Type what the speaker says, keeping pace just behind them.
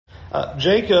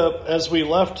Jacob, as we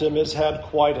left him, has had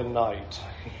quite a night.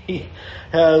 He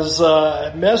has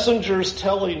messengers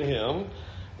telling him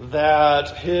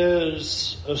that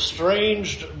his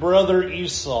estranged brother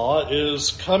Esau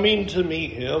is coming to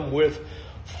meet him with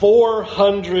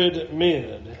 400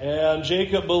 men. And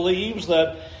Jacob believes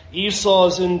that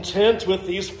Esau's intent with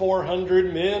these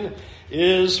 400 men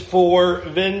is for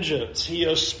vengeance. He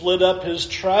has split up his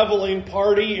traveling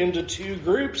party into two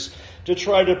groups to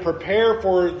try to prepare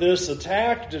for this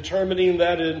attack, determining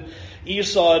that if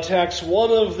Esau attacks one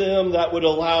of them, that would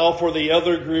allow for the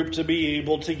other group to be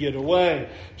able to get away.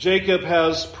 Jacob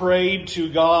has prayed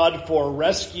to God for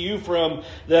rescue from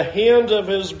the hand of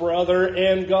his brother,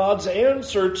 and God's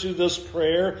answer to this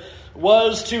prayer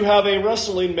was to have a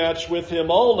wrestling match with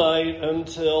him all night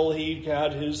until he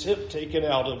had his hip taken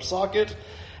out of socket.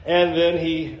 And then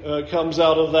he comes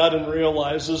out of that and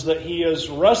realizes that he has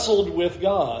wrestled with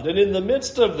God. And in the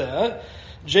midst of that,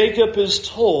 Jacob is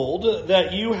told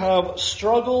that you have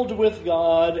struggled with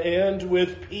God and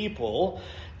with people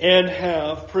and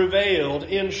have prevailed.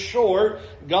 In short,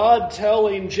 God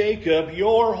telling Jacob,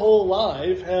 your whole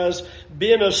life has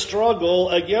been a struggle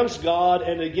against God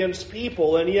and against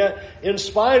people. And yet, in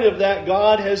spite of that,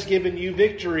 God has given you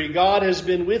victory. God has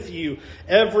been with you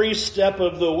every step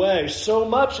of the way. So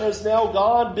much has now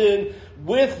God been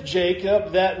with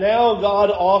Jacob that now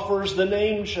God offers the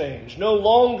name change. No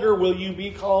longer will you be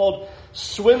called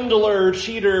swindler,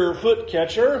 cheater, foot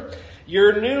catcher.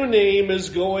 Your new name is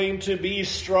going to be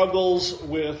struggles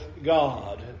with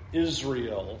God.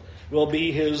 Israel will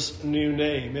be his new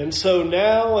name. And so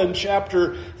now in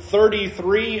chapter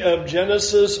 33 of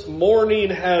Genesis, morning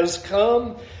has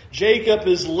come. Jacob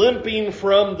is limping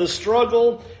from the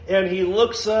struggle, and he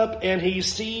looks up and he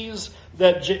sees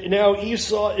that now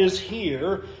Esau is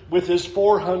here with his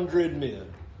 400 men.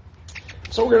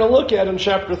 So we're going to look at in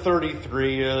chapter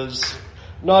 33 is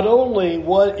not only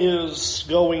what is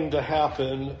going to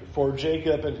happen for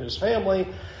Jacob and his family,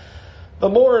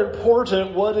 but more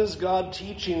important, what is God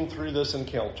teaching through this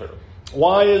encounter?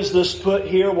 Why is this put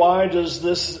here? Why does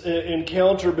this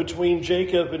encounter between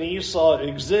Jacob and Esau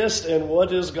exist? And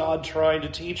what is God trying to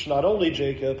teach not only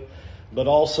Jacob, but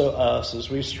also us as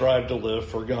we strive to live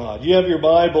for God? You have your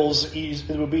Bibles,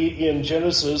 it will be in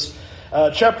Genesis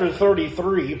chapter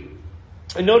 33.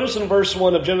 And notice in verse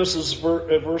 1 of Genesis,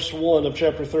 verse 1 of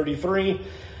chapter 33,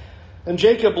 and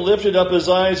Jacob lifted up his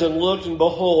eyes and looked, and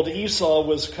behold, Esau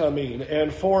was coming,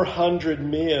 and 400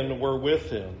 men were with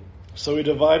him. So he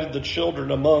divided the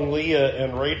children among Leah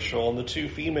and Rachel and the two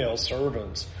female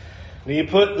servants. And he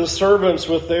put the servants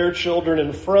with their children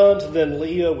in front, then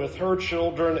Leah with her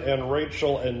children, and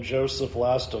Rachel and Joseph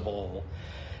last of all.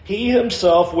 He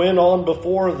himself went on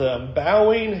before them,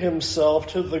 bowing himself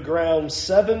to the ground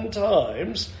 7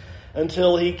 times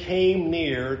until he came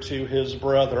near to his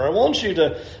brother. I want you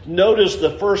to notice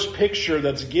the first picture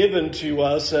that's given to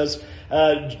us as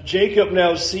Jacob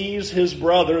now sees his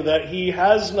brother that he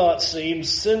has not seen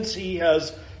since he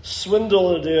has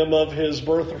swindled him of his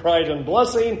birthright and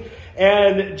blessing.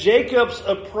 And Jacob's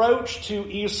approach to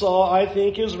Esau, I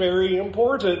think, is very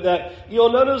important. That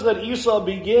you'll notice that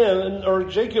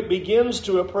Jacob begins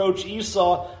to approach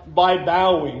Esau by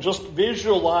bowing. Just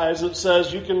visualize, it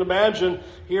says, you can imagine,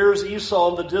 here's Esau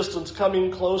in the distance coming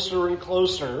closer and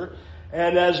closer.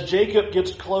 And as Jacob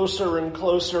gets closer and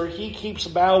closer, he keeps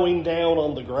bowing down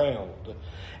on the ground.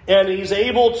 And he's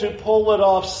able to pull it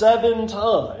off 7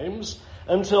 times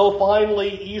until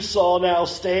finally Esau now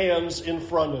stands in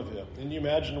front of him. Can you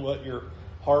imagine what your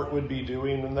heart would be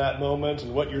doing in that moment,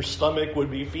 and what your stomach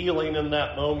would be feeling in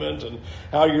that moment, and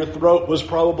how your throat was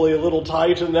probably a little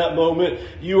tight in that moment?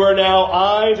 You are now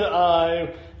eye to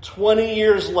eye 20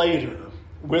 years later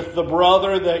with the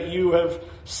brother that you have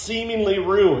seemingly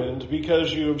ruined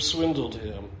because you have swindled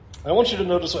him. I want you to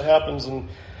notice what happens in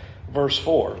verse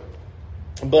 4.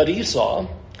 But Esau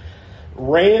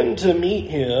ran to meet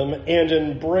him and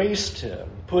embraced him,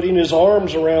 putting his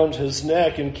arms around his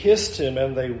neck, and kissed him,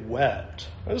 and they wept.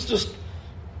 Let's just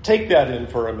take that in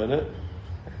for a minute.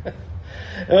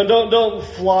 And don't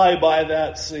fly by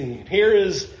that scene. Here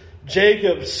is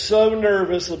Jacob so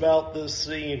nervous about this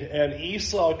scene, and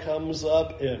Esau comes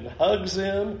up and hugs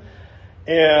him,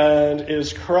 and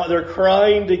they're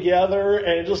crying together.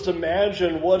 And just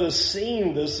imagine what a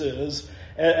scene this is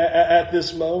at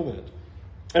this moment.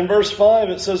 In verse 5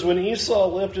 it says, when Esau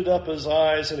lifted up his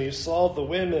eyes and he saw the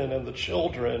women and the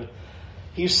children,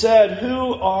 he said,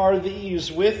 who are these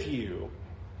with you?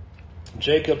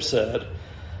 Jacob said,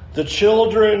 the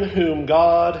children whom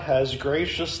God has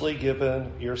graciously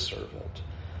given your servant.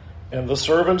 And the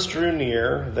servants drew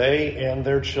near, they and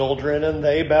their children, and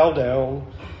they bowed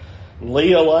down.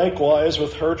 Leah likewise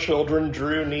with her children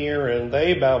drew near, and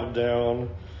they bowed down.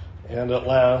 And at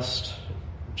last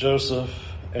Joseph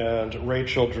and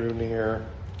Rachel drew near,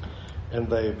 and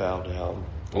they bowed down.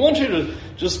 I want you to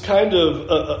just kind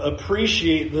of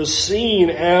appreciate the scene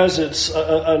as it's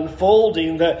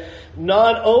unfolding, that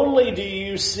not only do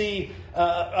you see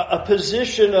a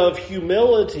position of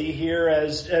humility here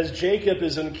as Jacob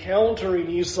is encountering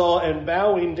Esau and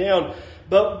bowing down,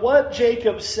 but what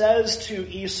Jacob says to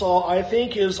Esau, I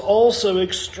think, is also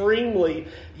extremely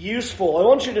useful. I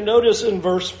want you to notice in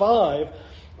verse 5,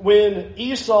 when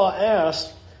Esau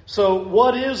asks, so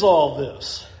what is all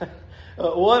this? Who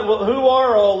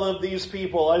are all of these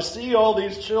people? I see all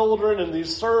these children and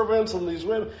these servants and these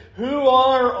women. Who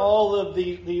are all of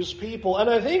these people? And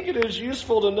I think it is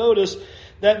useful to notice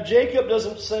that Jacob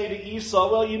doesn't say to Esau,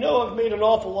 well, I've made an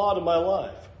awful lot of my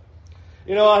life.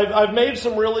 I've made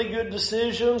some really good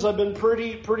decisions. I've been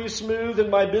pretty smooth in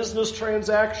my business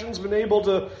transactions, been able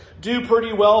to do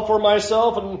pretty well for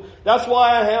myself, and that's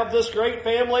why I have this great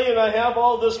family and I have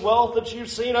all this wealth that you've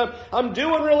seen. I'm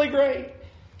doing really great.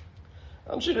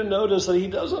 I want you to notice that he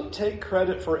doesn't take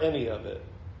credit for any of it.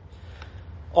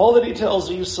 All that he tells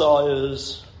Esau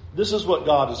is, this is what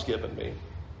God has given me.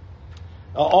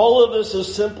 All of this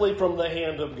is simply from the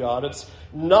hand of God. It's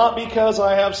not because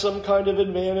I have some kind of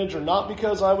advantage, or not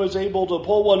because I was able to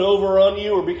pull one over on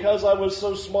you, or because I was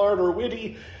so smart or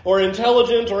witty or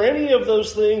intelligent or any of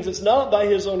those things. It's not by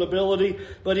his own ability,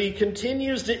 but he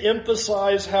continues to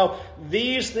emphasize how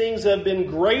these things have been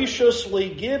graciously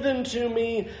given to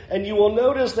me. And you will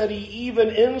notice that he even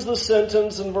ends the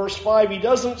sentence in verse 5. He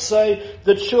doesn't say,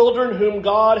 the children whom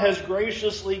God has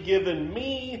graciously given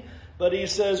me, but he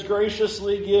says,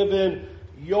 graciously given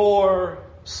your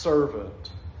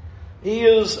servant. He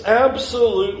is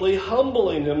absolutely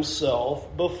humbling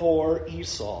himself before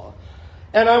Esau.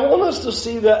 And I want us to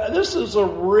see that this is a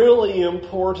really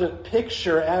important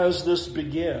picture as this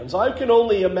begins. I can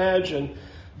only imagine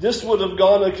this would have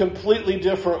gone a completely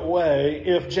different way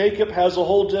if Jacob has a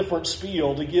whole different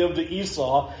spiel to give to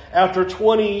Esau after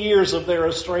 20 years of their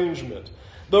estrangement.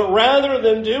 But rather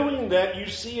than doing that, you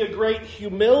see a great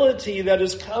humility that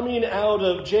is coming out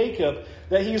of Jacob,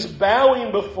 that he's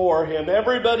bowing before him.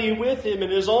 Everybody with him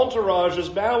and his entourage is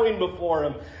bowing before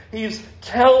him. He's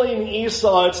telling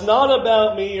Esau, it's not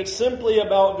about me, it's simply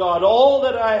about God. All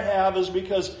that I have is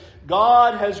because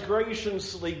God has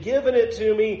graciously given it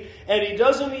to me, and he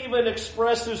doesn't even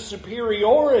express his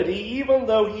superiority, even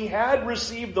though he had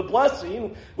received the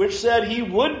blessing, which said he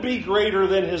would be greater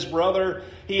than his brother.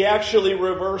 He actually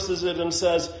reverses it and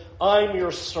says, I'm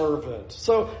your servant.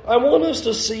 So I want us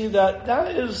to see that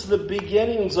that is the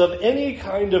beginnings of any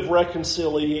kind of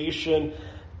reconciliation.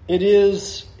 It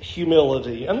is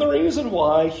humility. And the reason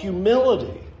why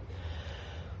humility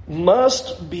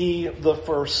must be the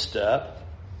first step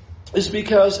is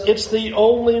because it's the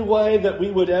only way that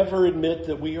we would ever admit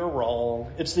that we are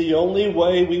wrong. It's the only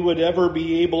way we would ever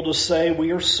be able to say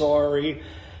we are sorry.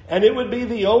 And it would be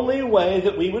the only way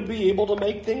that we would be able to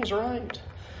make things right.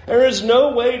 There is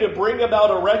no way to bring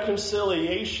about a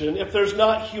reconciliation if there's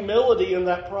not humility in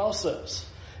that process.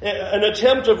 An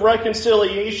attempt of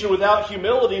reconciliation without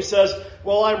humility says,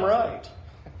 well, I'm right.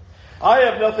 I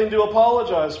have nothing to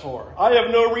apologize for. I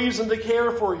have no reason to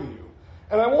care for you.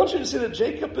 And I want you to see that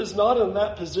Jacob is not in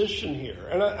that position here.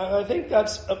 And I think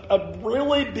that's a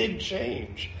really big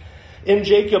change in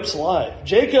Jacob's life.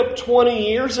 Jacob 20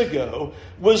 years ago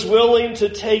was willing to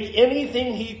take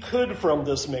anything he could from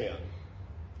this man.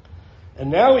 And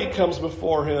now he comes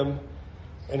before him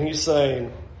and he's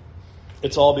saying,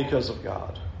 it's all because of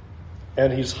God.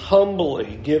 And he's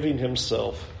humbly giving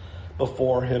himself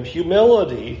before him.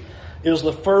 Humility is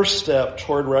the first step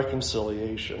toward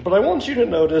reconciliation. But I want you to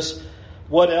notice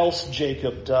what else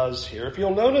Jacob does here. If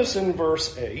you'll notice in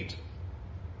verse 8,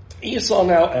 Esau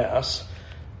now asks,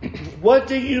 what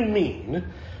do you mean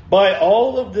by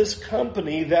all of this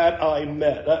company that I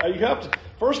met? You have to,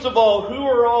 first of all, who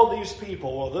are all these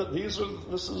people? Well,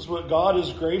 this is what God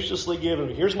has graciously given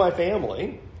me. Here's my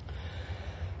family.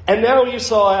 And now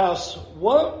Esau asks,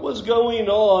 what was going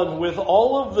on with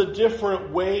all of the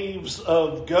different waves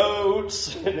of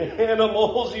goats and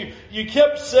animals? You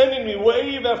kept sending me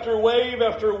wave after wave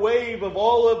after wave of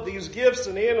all of these gifts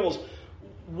and animals.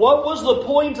 What was the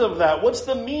point of that? What's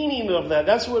the meaning of that?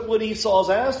 That's what Esau's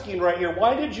asking right here.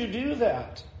 Why did you do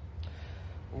that?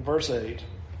 In verse 8,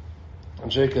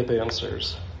 Jacob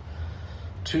answers,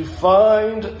 to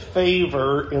find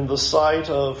favor in the sight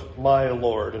of my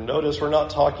Lord. And notice we're not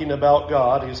talking about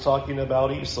God. He's talking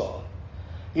about Esau.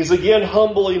 He's again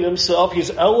humbling himself.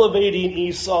 He's elevating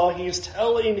Esau. He's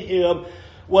telling him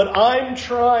What I'm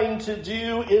trying to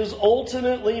do is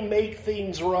ultimately make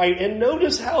things right. And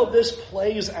notice how this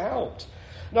plays out.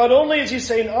 Not only is he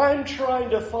saying, I'm trying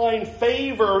to find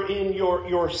favor in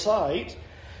your sight,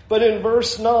 but in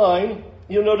verse 9,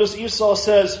 you'll notice Esau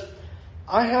says,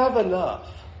 I have enough.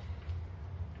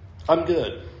 I'm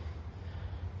good.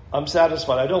 I'm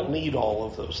satisfied. I don't need all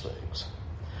of those things.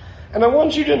 And I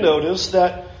want you to notice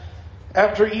that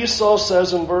after Esau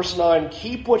says in verse 9,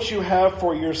 keep what you have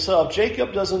for yourself,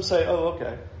 Jacob doesn't say, oh,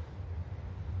 okay.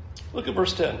 Look at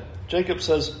verse 10. Jacob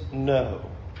says, no,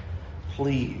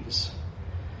 please.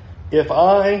 If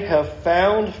I have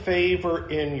found favor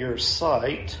in your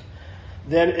sight,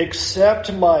 then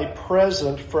accept my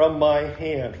present from my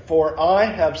hand, for I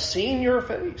have seen your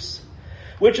face,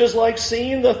 which is like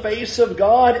seeing the face of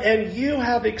God, and you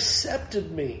have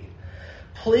accepted me.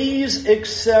 Please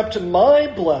accept my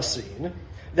blessing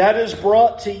that is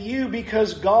brought to you,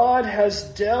 because God has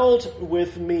dealt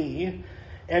with me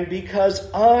and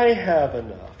because I have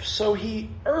enough. So he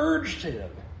urged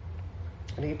him,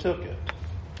 and he took it.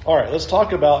 All right, let's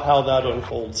talk about how that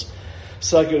unfolds.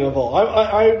 Second of all,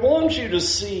 I want you to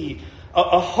see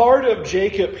a heart of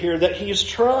Jacob here, that he's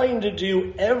trying to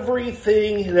do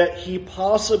everything that he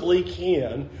possibly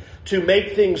can to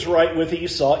make things right with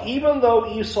Esau, even though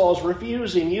Esau's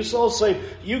refusing. Esau's saying,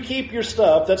 you keep your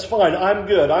stuff, that's fine, I'm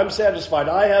good, I'm satisfied,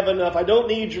 I have enough, I don't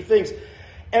need your things.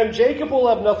 And Jacob will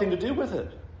have nothing to do with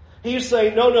it. He's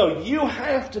saying, no, you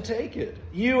have to take it.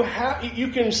 You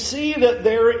can see that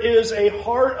there is a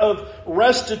heart of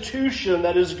restitution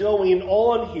that is going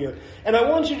on here. And I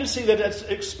want you to see that it's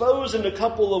exposed in a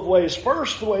couple of ways.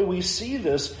 First, the way we see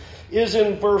this is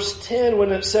in verse 10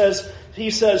 when he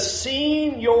says,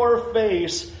 seeing your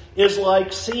face is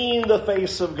like seeing the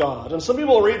face of God. And some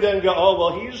people read that and go, oh,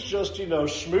 well, he's just,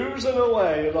 schmoozing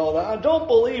away and all that. I don't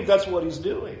believe that's what he's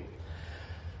doing.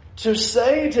 To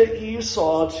say to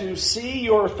Esau, to see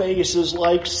your face is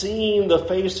like seeing the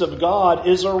face of God,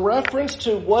 is a reference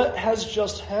to what has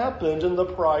just happened in the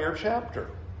prior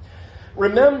chapter.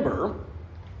 Remember,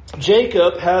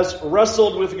 Jacob has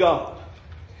wrestled with God.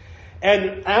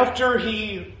 And after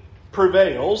he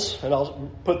prevails, and I'll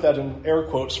put that in air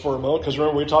quotes for a moment, because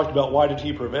remember we talked about why did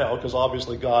he prevail, because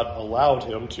obviously God allowed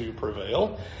him to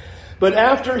prevail. But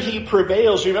after he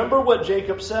prevails, remember what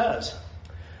Jacob says.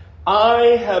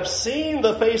 I have seen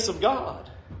the face of God.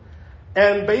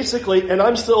 And basically, and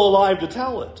I'm still alive to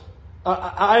tell it.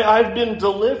 I've been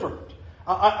delivered.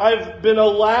 I've been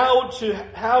allowed to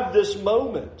have this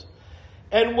moment.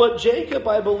 And what Jacob,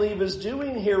 I believe, is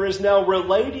doing here is now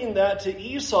relating that to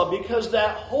Esau, because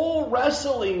that whole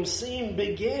wrestling scene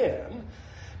began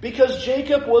because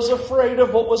Jacob was afraid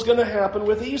of what was going to happen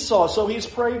with Esau. So he's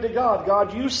prayed to God.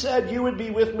 God, you said you would be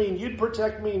with me and you'd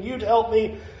protect me and you'd help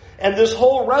me. And this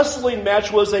whole wrestling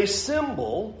match was a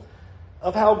symbol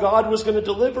of how God was going to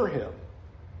deliver him.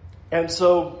 And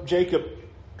so Jacob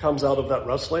comes out of that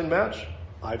wrestling match.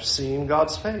 I've seen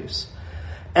God's face.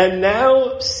 And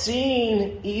now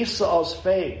seeing Esau's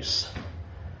face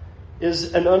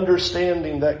is an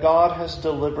understanding that God has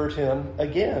delivered him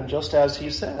again, just as he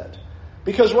said.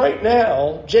 Because right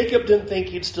now, Jacob didn't think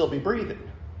he'd still be breathing.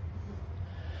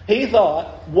 He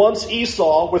thought once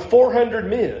Esau, with 400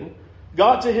 men,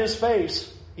 got to his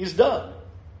face, he's done.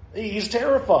 He's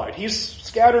terrified. He's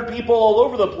scattered people all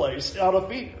over the place out of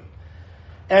fear.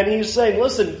 And he's saying,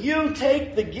 listen, you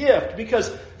take the gift,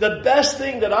 because the best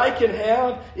thing that I can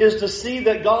have is to see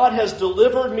that God has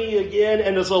delivered me again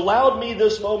and has allowed me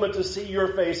this moment to see your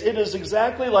face. It is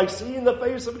exactly like seeing the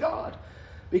face of God,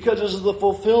 because this is the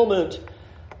fulfillment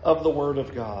of the Word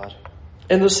of God.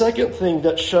 And the second thing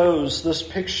that shows this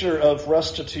picture of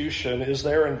restitution is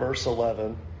there in verse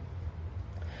 11.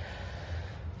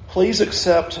 Please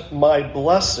accept my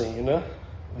blessing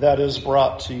that is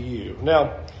brought to you.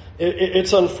 Now,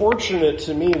 it's unfortunate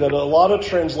to me that a lot of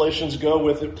translations go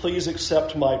with it, please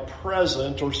accept my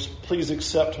present, or please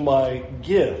accept my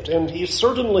gift. And he's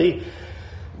certainly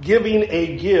giving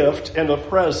a gift and a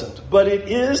present. But it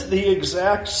is the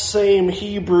exact same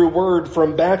Hebrew word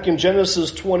from back in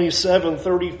Genesis 27,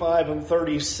 35, and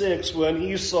 36, when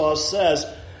Esau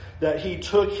says that he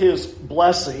took his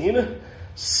blessing.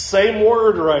 Same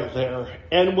word right there.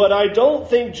 And what I don't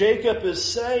think Jacob is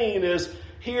saying is,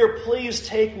 here, please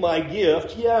take my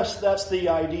gift. Yes, that's the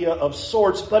idea of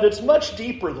sorts, but it's much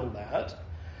deeper than that.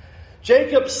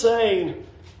 Jacob's saying,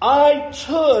 I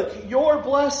took your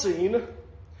blessing,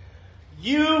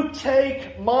 you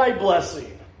take my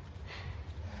blessing.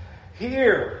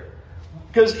 Here.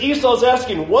 Because Esau's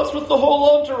asking, what's with the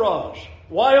whole entourage?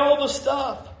 Why all the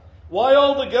stuff? Why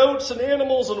all the goats and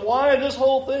animals, and why this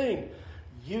whole thing?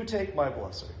 You take my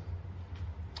blessing.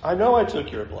 I know I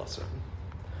took your blessing.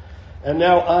 And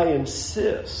now I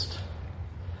insist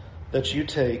that you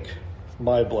take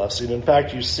my blessing. In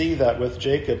fact, you see that with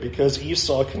Jacob because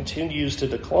Esau continues to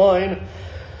decline.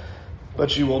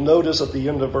 But you will notice at the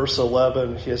end of verse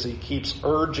 11, as he keeps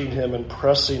urging him and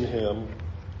pressing him,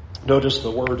 notice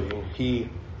the wording, he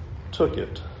took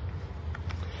it.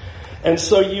 And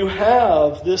so you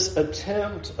have this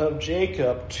attempt of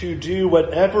Jacob to do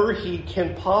whatever he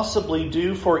can possibly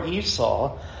do for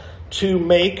Esau to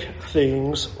make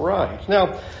things right.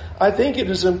 Now, I think it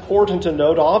is important to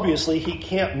note, obviously, he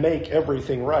can't make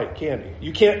everything right, can he?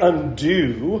 You can't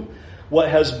undo what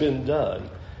has been done.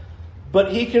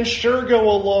 But he can sure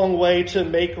go a long way to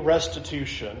make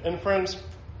restitution. And friends,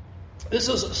 this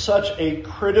is such a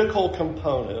critical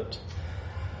component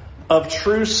of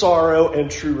true sorrow and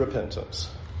true repentance.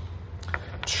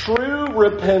 True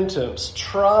repentance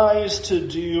tries to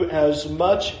do as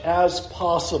much as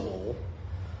possible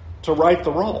to right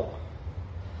the wrong,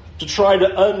 to try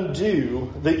to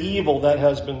undo the evil that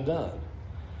has been done.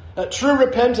 True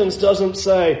repentance doesn't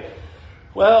say,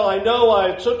 well, I know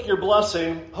I took your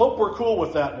blessing. Hope we're cool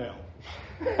with that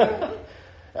now.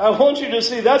 I want you to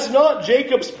see that's not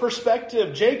Jacob's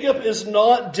perspective. Jacob is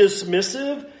not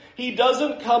dismissive. He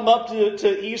doesn't come up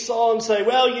to Esau and say,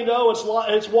 well, you know,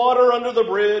 it's water under the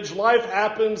bridge. Life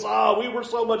happens. We were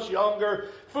so much younger.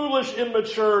 Foolish,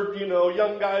 immature,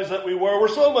 young guys that we were. We're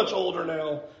so much older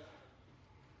now.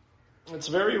 It's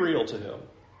very real to him.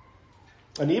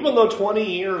 And even though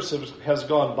 20 years has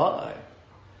gone by,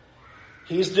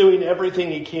 he's doing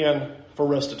everything he can for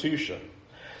restitution.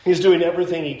 He's doing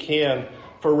everything he can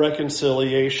for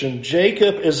reconciliation.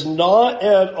 Jacob is not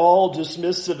at all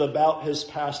dismissive about his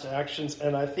past actions,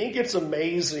 and I think it's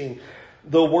amazing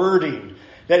the wording,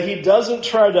 that he doesn't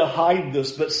try to hide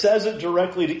this, but says it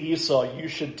directly to Esau, you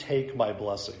should take my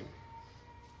blessing.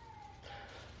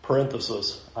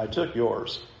 Parenthesis, I took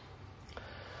yours,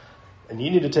 and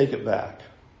you need to take it back.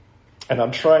 And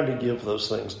I'm trying to give those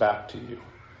things back to you.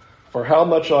 For how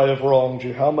much I have wronged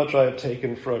you, how much I have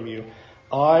taken from you,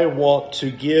 I want to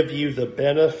give you the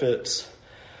benefits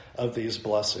of these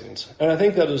blessings. And I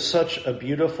think that is such a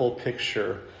beautiful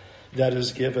picture that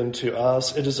is given to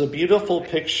us. It is a beautiful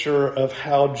picture of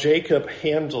how Jacob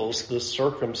handles this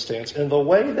circumstance. And the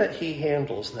way that he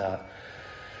handles that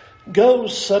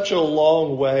goes such a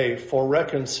long way for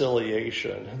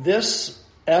reconciliation. This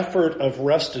effort of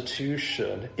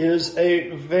restitution is a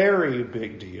very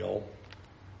big deal.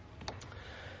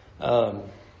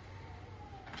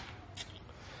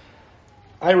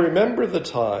 I remember the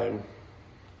time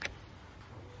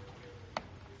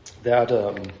that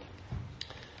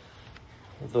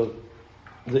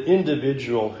the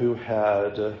individual who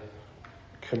had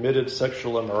committed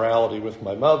sexual immorality with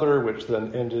my mother, which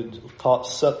then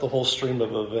set the whole stream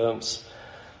of events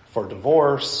for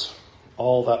divorce,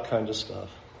 all that kind of stuff.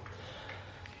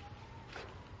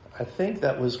 I think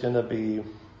that was going to be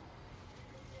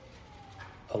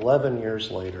 11 years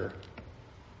later.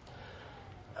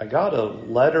 I got a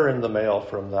letter in the mail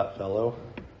from that fellow.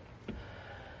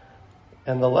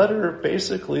 And the letter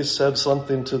basically said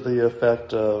something to the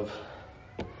effect of,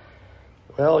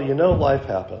 well, life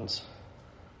happens.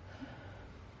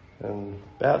 And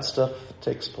bad stuff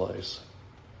takes place.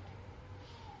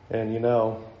 And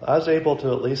I was able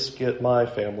to at least get my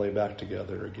family back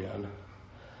together again.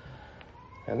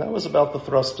 And that was about the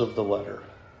thrust of the letter.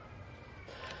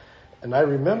 And I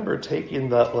remember taking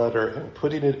that letter and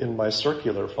putting it in my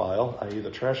circular file, i.e.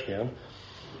 the trash can,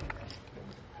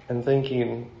 and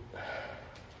thinking,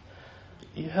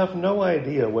 you have no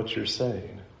idea what you're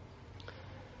saying.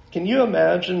 Can you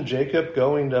imagine Jacob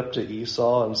going up to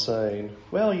Esau and saying,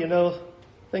 well,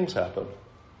 things happen.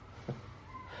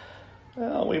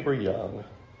 Well, we were young.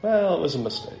 Well, it was a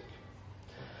mistake.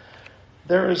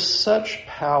 There is such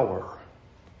power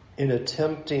in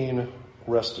attempting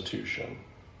restitution,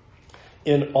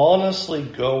 in honestly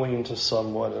going to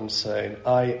someone and saying,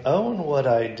 I own what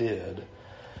I did,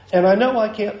 and I know I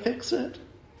can't fix it,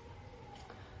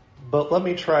 but let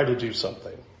me try to do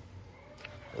something.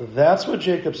 That's what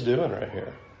Jacob's doing right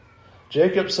here.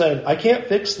 Jacob's saying, I can't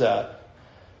fix that,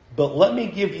 but let me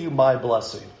give you my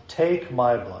blessing. Take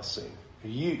my blessing.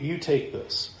 You take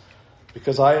this,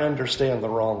 because I understand the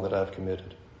wrong that I've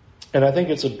committed. And I think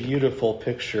it's a beautiful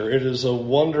picture. It is a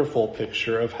wonderful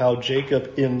picture of how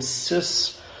Jacob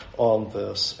insists on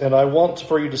this. And I want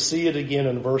for you to see it again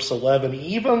in verse 11.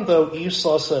 Even though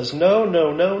Esau says, no,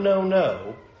 no, no, no,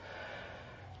 no,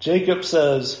 Jacob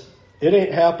says, it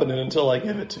ain't happening until I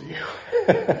give it to you.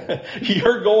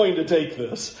 You're going to take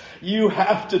this. You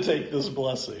have to take this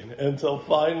blessing. Until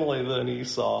finally then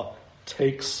Esau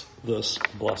takes this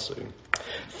blessing.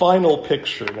 Final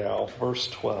picture now, verse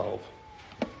 12.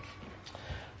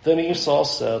 Then Esau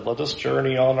said, "Let us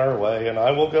journey on our way, and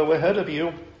I will go ahead of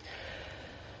you."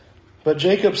 But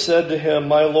Jacob said to him,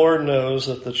 "My Lord knows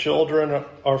that the children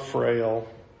are frail,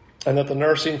 and that the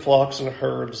nursing flocks and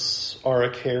herds are a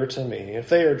care to me. If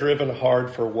they are driven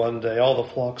hard for one day, all the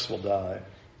flocks will die.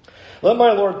 Let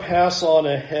my Lord pass on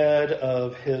ahead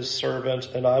of his servant,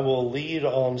 and I will lead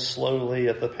on slowly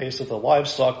at the pace of the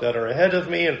livestock that are ahead of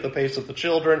me and at the pace of the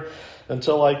children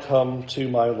until I come to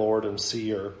my Lord in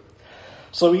Seir."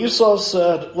 So Esau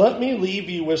said, "Let me leave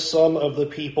you with some of the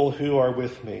people who are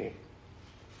with me."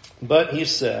 But he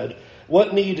said,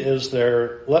 "What need is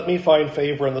there? Let me find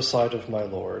favor in the sight of my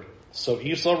Lord." So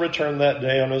Esau returned that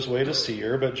day on his way to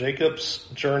Seir, but Jacob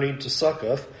journeyed to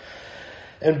Succoth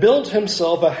and built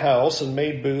himself a house and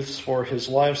made booths for his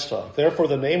livestock. Therefore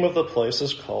the name of the place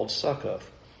is called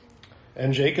Succoth.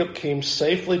 And Jacob came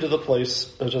safely to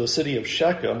the city of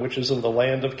Shechem, which is in the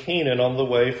land of Canaan, on the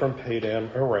way from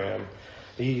Padan Aram.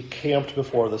 He camped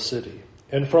before the city.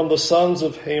 And from the sons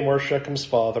of Hamor, Shechem's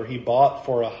father, he bought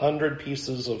for 100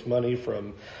 pieces of money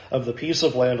of the piece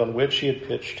of land on which he had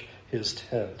pitched his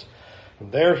tent.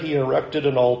 And there he erected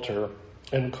an altar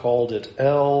and called it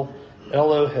El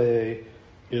Elohe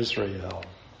Israel.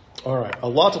 All right, a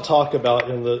lot to talk about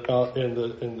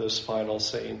in this final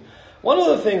scene. One of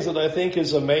the things that I think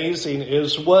is amazing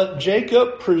is what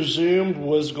Jacob presumed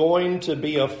was going to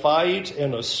be a fight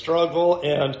and a struggle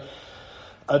and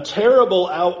a terrible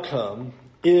outcome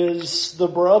is the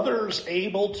brothers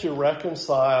able to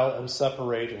reconcile and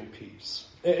separate in peace.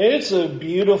 It's a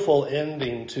beautiful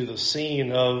ending to the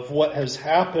scene of what has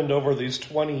happened over these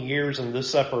 20 years in this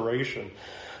separation.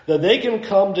 That they can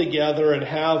come together and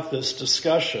have this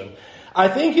discussion. I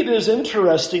think it is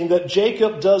interesting that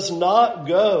Jacob does not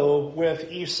go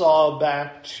with Esau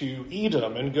back to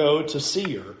Edom and go to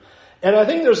Seir. And I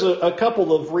think there's a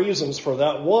couple of reasons for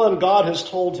that. One, God has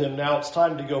told him now it's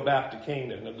time to go back to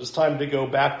Canaan. And it's time to go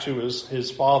back to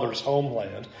his father's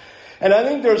homeland. And I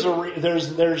think there's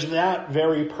that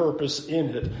very purpose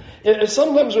in it. And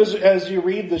sometimes as you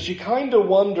read this, you kind of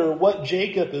wonder what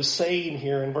Jacob is saying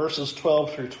here in verses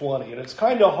 12 through 20. And it's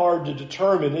kind of hard to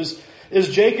determine. Is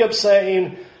Jacob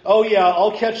saying, "Oh yeah,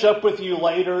 I'll catch up with you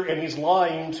later," and he's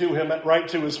lying to him right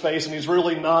to his face, and he's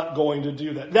really not going to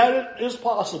do that? That is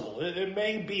possible. It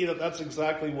may be that that's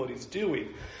exactly what he's doing.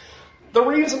 The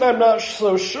reason I'm not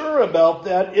so sure about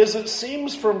that is it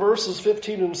seems from verses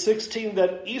 15 and 16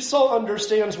 that Esau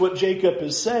understands what Jacob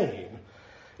is saying.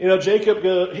 You know,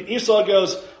 Esau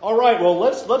goes, "All right, well,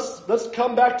 let's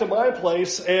come back to my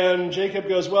place." And Jacob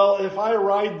goes, "Well, if I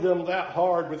ride them that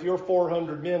hard with your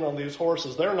 400 men on these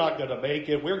horses, they're not going to make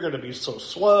it. We're going to be so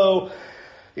slow.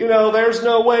 You know, there's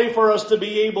no way for us to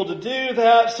be able to do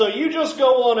that. So you just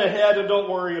go on ahead and don't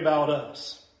worry about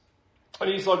us." And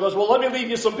Esau goes, "Well, let me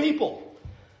leave you some people."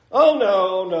 "Oh,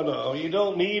 no. You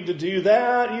don't need to do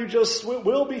that.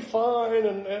 We'll be fine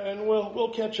and we'll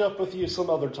catch up with you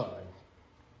some other time."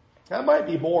 That might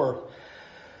be more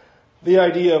the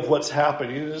idea of what's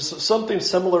happening. It is something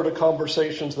similar to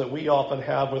conversations that we often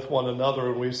have with one another,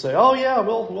 and we say, "Oh yeah,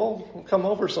 we'll come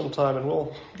over sometime and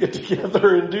we'll get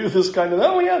together and do this kind of,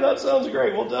 oh yeah, that sounds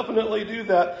great. We'll definitely do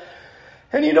that."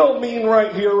 And you don't mean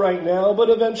right here, right now, but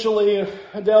eventually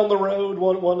down the road,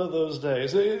 one of those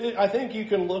days. I think you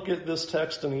can look at this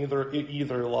text in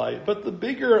either light. But the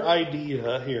bigger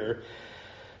idea here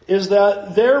is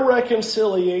that their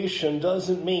reconciliation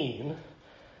doesn't mean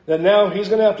that now he's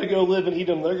going to have to go live in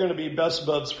Edom. They're going to be best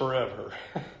buds forever.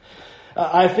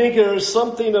 I think there is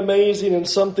something amazing and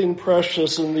something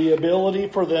precious in the ability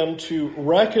for them to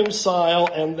reconcile,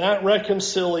 and that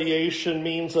reconciliation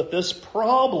means that this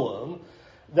problem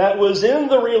that was in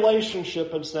the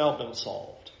relationship has now been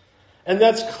solved. And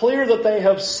that's clear that they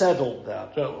have settled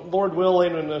that. Lord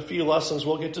willing, in a few lessons,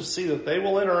 we'll get to see that they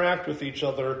will interact with each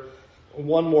other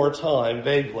one more time,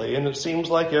 vaguely, and it seems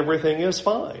like everything is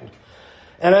fine.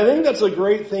 And I think that's a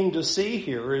great thing to see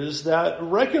here, is that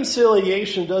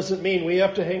reconciliation doesn't mean we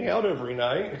have to hang out every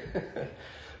night,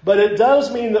 but it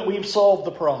does mean that we've solved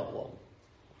the problem,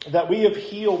 that we have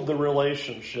healed the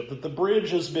relationship, that the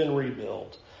bridge has been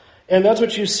rebuilt. And that's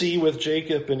what you see with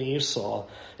Jacob and Esau,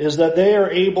 is that they are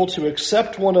able to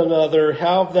accept one another,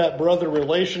 have that brother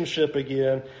relationship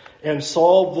again, and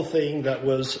solve the thing that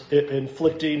was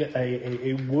inflicting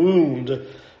a wound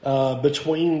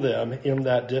between them in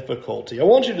that difficulty. I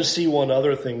want you to see one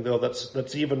other thing, though,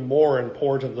 that's even more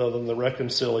important, though, than the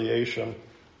reconciliation,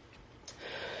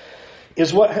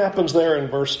 is what happens there in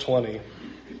verse 20.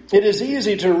 It is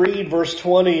easy to read verse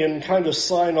 20 and kind of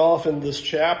sign off in this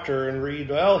chapter and read,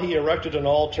 well, he erected an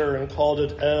altar and called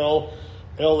it El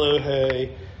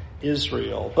Elohe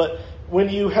Israel. But when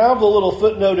you have a little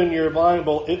footnote in your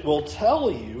Bible, it will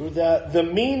tell you that the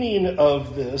meaning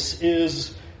of this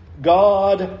is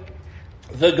God,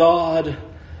 the God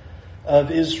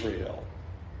of Israel.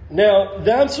 Now,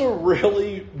 that's a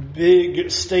really big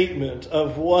statement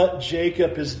of what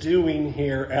Jacob is doing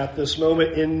here at this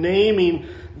moment in naming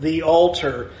the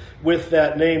altar with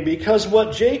that name. Because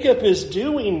what Jacob is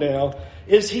doing now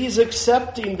is he's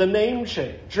accepting the name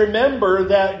change. Remember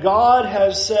that God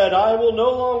has said, I will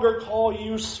no longer call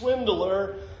you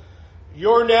swindler.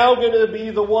 You're now going to be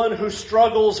the one who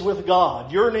struggles with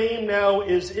God. Your name now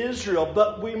is Israel.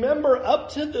 But remember,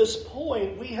 up to this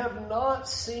point, we have not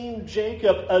seen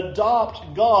Jacob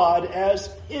adopt God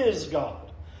as his God.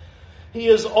 He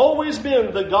has always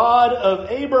been the God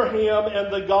of Abraham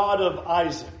and the God of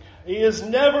Isaac. He has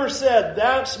never said,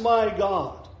 that's my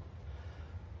God,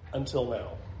 until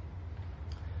now.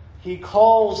 He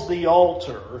calls the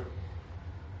altar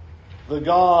the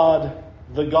God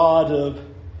of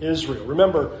Israel.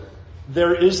 Remember,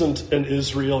 there isn't an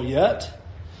Israel yet,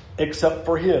 except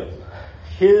for him.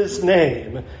 His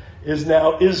name is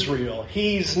now Israel.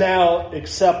 He's now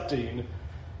accepting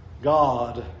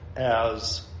God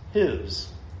as his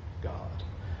God.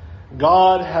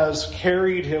 God has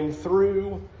carried him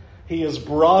through. He has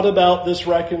brought about this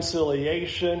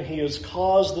reconciliation. He has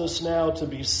caused this now to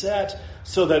be set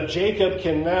so that Jacob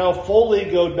can now fully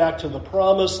go back to the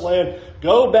promised land,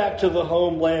 go back to the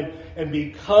homeland, and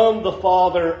become the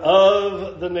father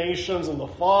of the nations and the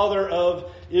father of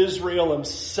Israel and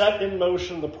set in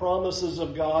motion the promises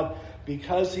of God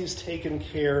because he's taken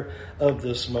care of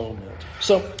this moment.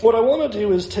 So what I want to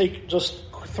do is take just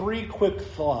 3 quick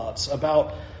thoughts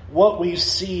about what we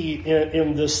see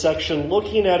in this section,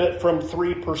 looking at it from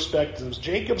 3 perspectives.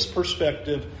 Jacob's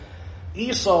perspective,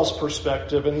 Esau's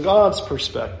perspective, and God's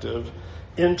perspective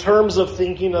in terms of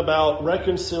thinking about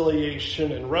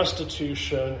reconciliation and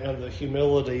restitution and the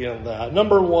humility in that.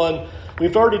 Number 1,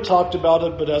 we've already talked about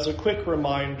it, but as a quick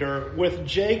reminder, with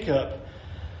Jacob,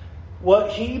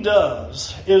 what he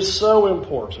does is so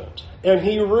important. And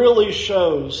he really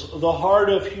shows the heart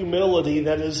of humility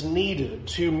that is needed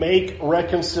to make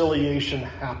reconciliation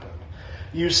happen.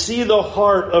 You see the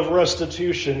heart of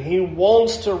restitution. He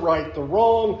wants to right the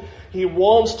wrong. He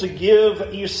wants to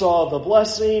give Esau the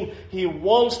blessing. He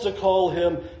wants to call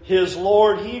him his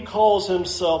Lord. He calls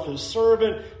himself his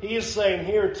servant. He's saying,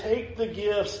 here, take the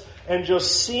gifts. And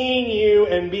just seeing you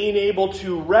and being able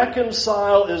to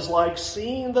reconcile is like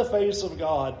seeing the face of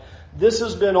God. This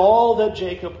has been all that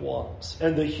Jacob wants.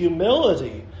 And the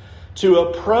humility to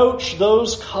approach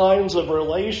those kinds of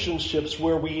relationships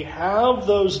where we have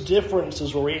those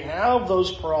differences, where we have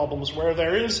those problems, where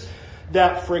there is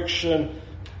that friction.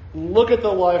 Look at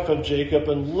the life of Jacob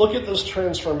and look at this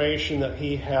transformation that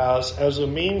he has as a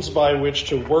means by which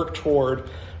to work toward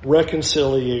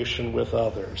reconciliation with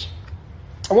others.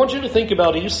 I want you to think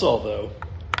about Esau, though.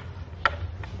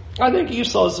 I think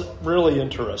Esau's really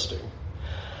interesting.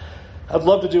 I'd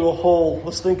love to do a whole,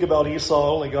 let's think about Esau. I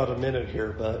only got a minute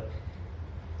here, but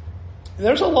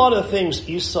there's a lot of things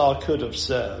Esau could have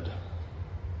said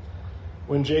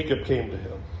when Jacob came to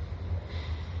him.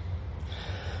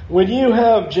 When you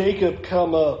have Jacob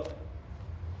come up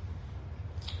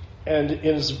and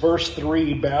in verse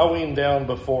 3 bowing down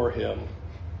before him,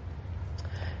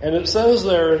 and it says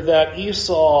there that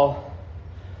Esau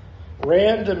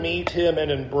ran to meet him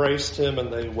and embraced him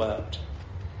and they wept.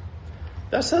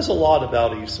 That says a lot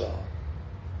about Esau.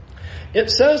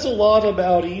 It says a lot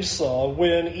about Esau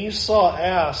when Esau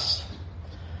asks,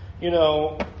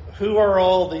 who are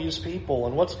all these people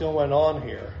and what's going on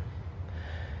here?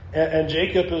 And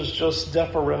Jacob is just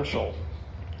deferential.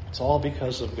 It's all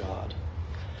because of God.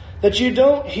 That you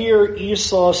don't hear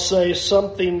Esau say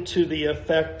something to the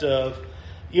effect of,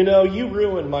 you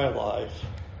ruined my life.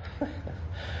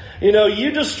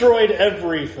 You destroyed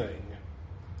everything.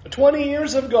 20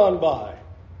 years have gone by.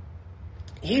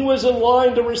 He was in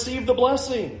line to receive the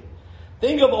blessing.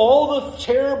 Think of all the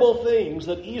terrible things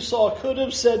that Esau could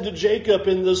have said to Jacob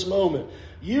in this moment.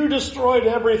 You destroyed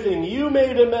everything. You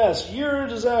made a mess. You're a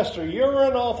disaster. You're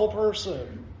an awful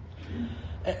person.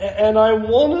 And I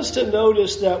want us to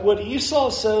notice that what Esau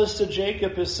says to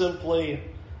Jacob is simply,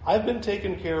 I've been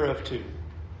taken care of too.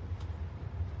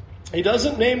 He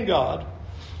doesn't name God,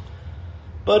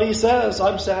 but he says,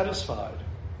 I'm satisfied.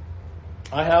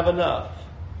 I have enough.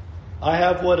 I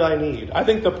have what I need. I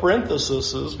think the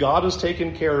parenthesis is God has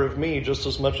taken care of me just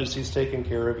as much as he's taken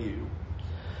care of you.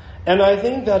 And I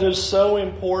think that is so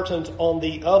important on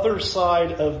the other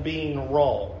side of being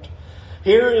wronged.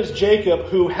 Here is Jacob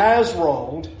who has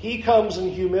wronged. He comes in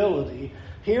humility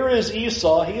Here is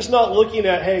Esau. He's not looking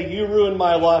at, hey, you ruined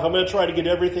my life. I'm going to try to get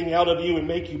everything out of you and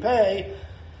make you pay.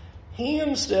 He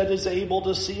instead is able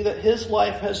to see that his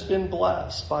life has been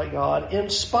blessed by God in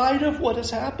spite of what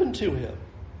has happened to him.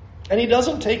 And he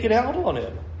doesn't take it out on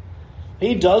him.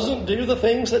 He doesn't do the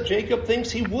things that Jacob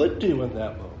thinks he would do in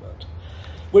that moment.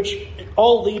 Which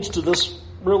all leads to this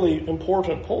really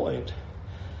important point.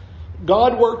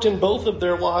 God worked in both of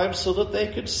their lives so that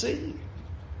they could see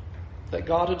that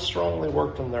God had strongly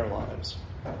worked in their lives.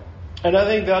 And I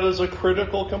think that is a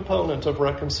critical component of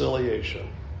reconciliation.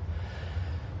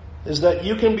 Is that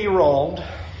you can be wronged,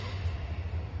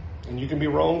 and you can be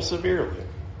wronged severely.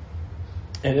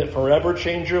 And it forever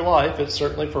changed your life. It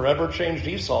certainly forever changed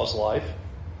Esau's life.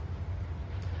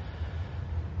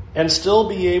 And still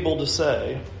be able to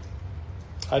say,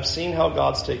 I've seen how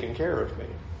God's taken care of me.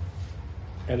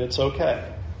 And it's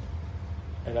okay.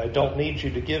 And I don't need you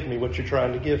to give me what you're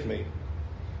trying to give me.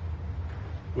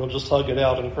 We'll just hug it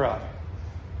out and cry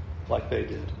like they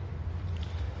did.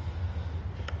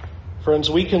 Friends,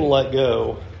 we can let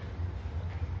go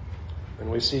when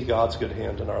we see God's good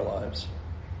hand in our lives.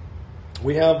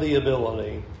 We have the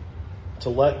ability to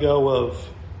let go of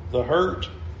the hurt,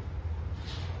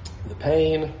 the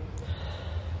pain,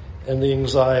 and the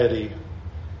anxiety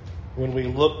when we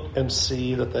look and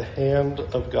see that the hand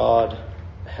of God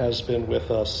has been with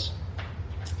us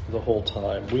the whole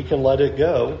time. We can let it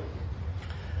go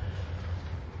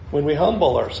when we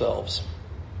humble ourselves.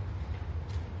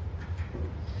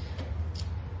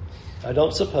 I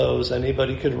don't suppose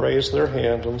anybody could raise their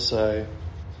hand and say,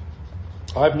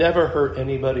 I've never hurt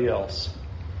anybody else.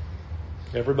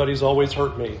 Everybody's always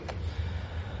hurt me.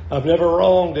 I've never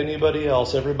wronged anybody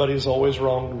else. Everybody's always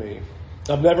wronged me.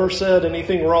 I've never said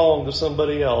anything wrong to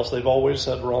somebody else. They've always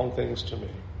said wrong things to me.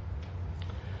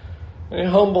 And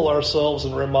humble ourselves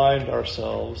and remind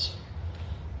ourselves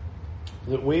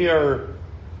that we are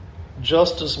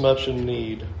just as much in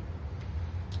need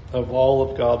of all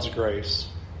of God's grace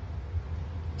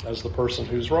as the person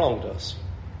who's wronged us.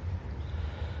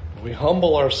 We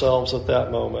humble ourselves at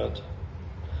that moment,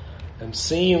 and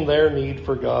seeing their need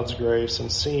for God's grace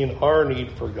and seeing our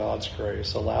need for God's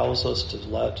grace allows us to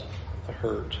let the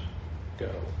hurt go.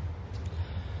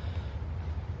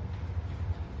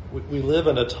 We live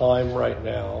in a time right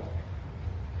now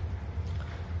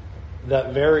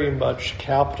that very much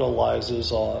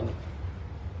capitalizes on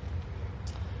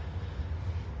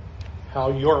how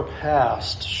your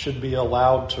past should be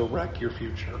allowed to wreck your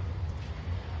future.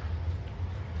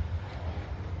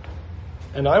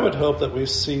 And I would hope that we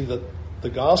see that the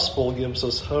gospel gives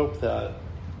us hope that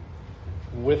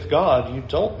with God, you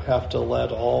don't have to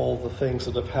let all the things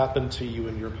that have happened to you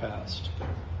in your past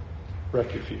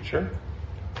wreck your future.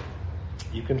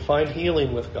 You can find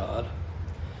healing with God.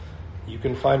 You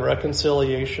can find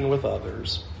reconciliation with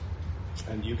others.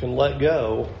 And you can let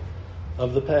go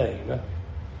of the pain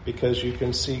because you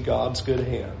can see God's good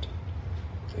hand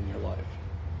in your life.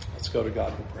 Let's go to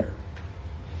God in prayer.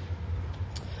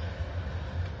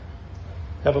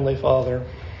 Heavenly Father,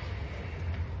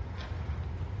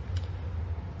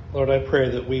 Lord, I pray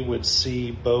that we would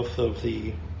see both of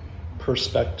the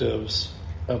perspectives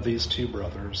of these two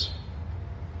brothers.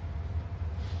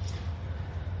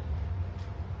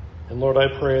 And Lord, I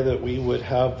pray that we would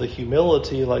have the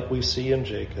humility like we see in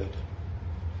Jacob,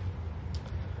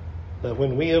 that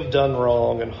when we have done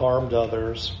wrong and harmed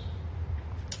others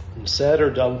and said or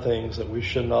done things that we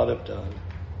should not have done,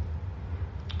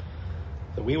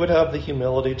 that we would have the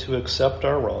humility to accept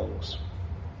our wrongs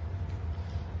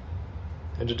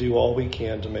and to do all we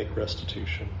can to make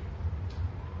restitution.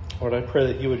 Lord, I pray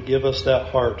that you would give us that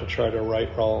heart to try to right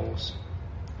wrongs.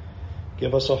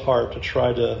 Give us a heart to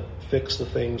try to fix the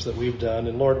things that we've done.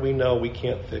 And Lord, we know we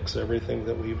can't fix everything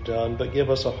that we've done, but give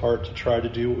us a heart to try to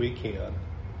do what we can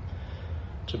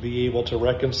to be able to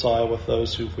reconcile with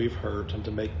those who we've hurt and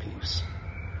to make peace.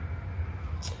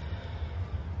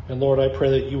 And Lord, I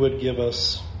pray that you would give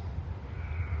us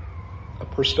a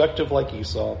perspective like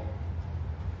Esau,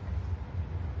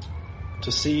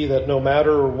 to see that no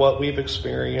matter what we've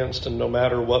experienced and no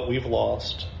matter what we've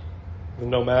lost, and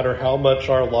no matter how much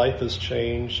our life has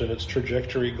changed and its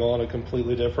trajectory gone a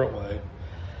completely different way,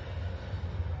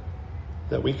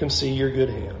 that we can see your good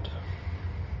hand.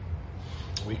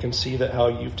 We can see that how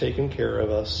you've taken care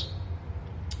of us,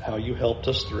 how you helped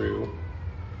us through,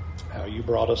 how you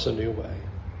brought us a new way.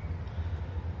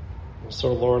 And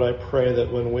so, Lord, I pray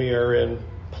that when we are in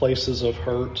places of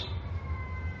hurt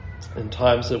and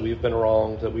times that we've been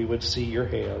wronged, that we would see your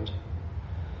hand.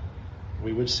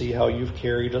 We would see how you've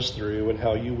carried us through and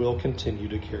how you will continue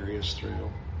to carry us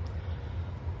through.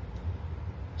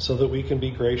 so that we can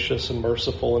be gracious and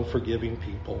merciful and forgiving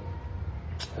people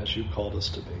as you called us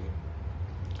to be.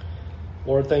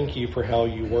 Lord, thank you for how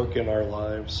you work in our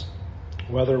lives,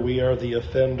 whether we are the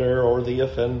offender or the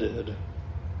offended,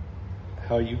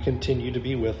 how you continue to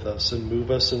be with us and move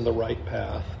us in the right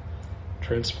path,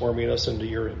 transforming us into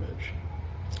your image.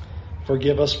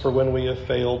 Forgive us for when we have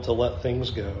failed to let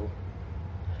things go.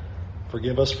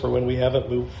 Forgive us for when we haven't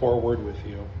moved forward with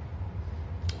you.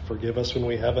 Forgive us when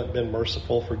we haven't been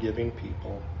merciful, forgiving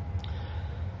people.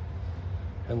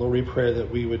 And Lord, we pray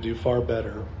that we would do far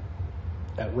better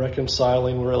at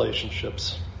reconciling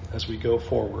relationships as we go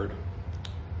forward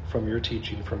from your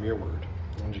teaching, from your word.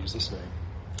 In Jesus' name,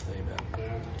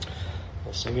 amen.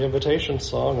 We'll sing the invitation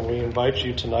song, and we invite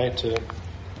you tonight to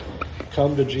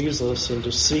come to Jesus and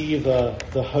to see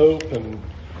the hope and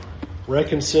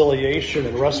reconciliation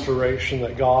and restoration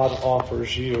that God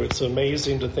offers you. It's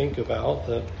amazing to think about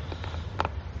that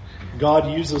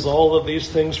God uses all of these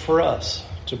things for us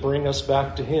to bring us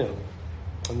back to him,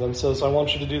 and then says, I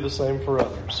want you to do the same for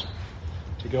others,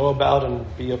 to go about and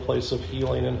be a place of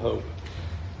healing and hope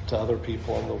to other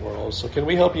people in the world. So can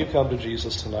we help you come to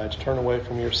Jesus tonight, to turn away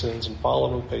from your sins and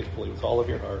follow him faithfully with all of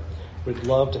your heart? We'd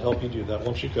love to help you do that.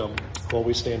 Won't you come while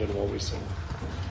we stand and while we sing?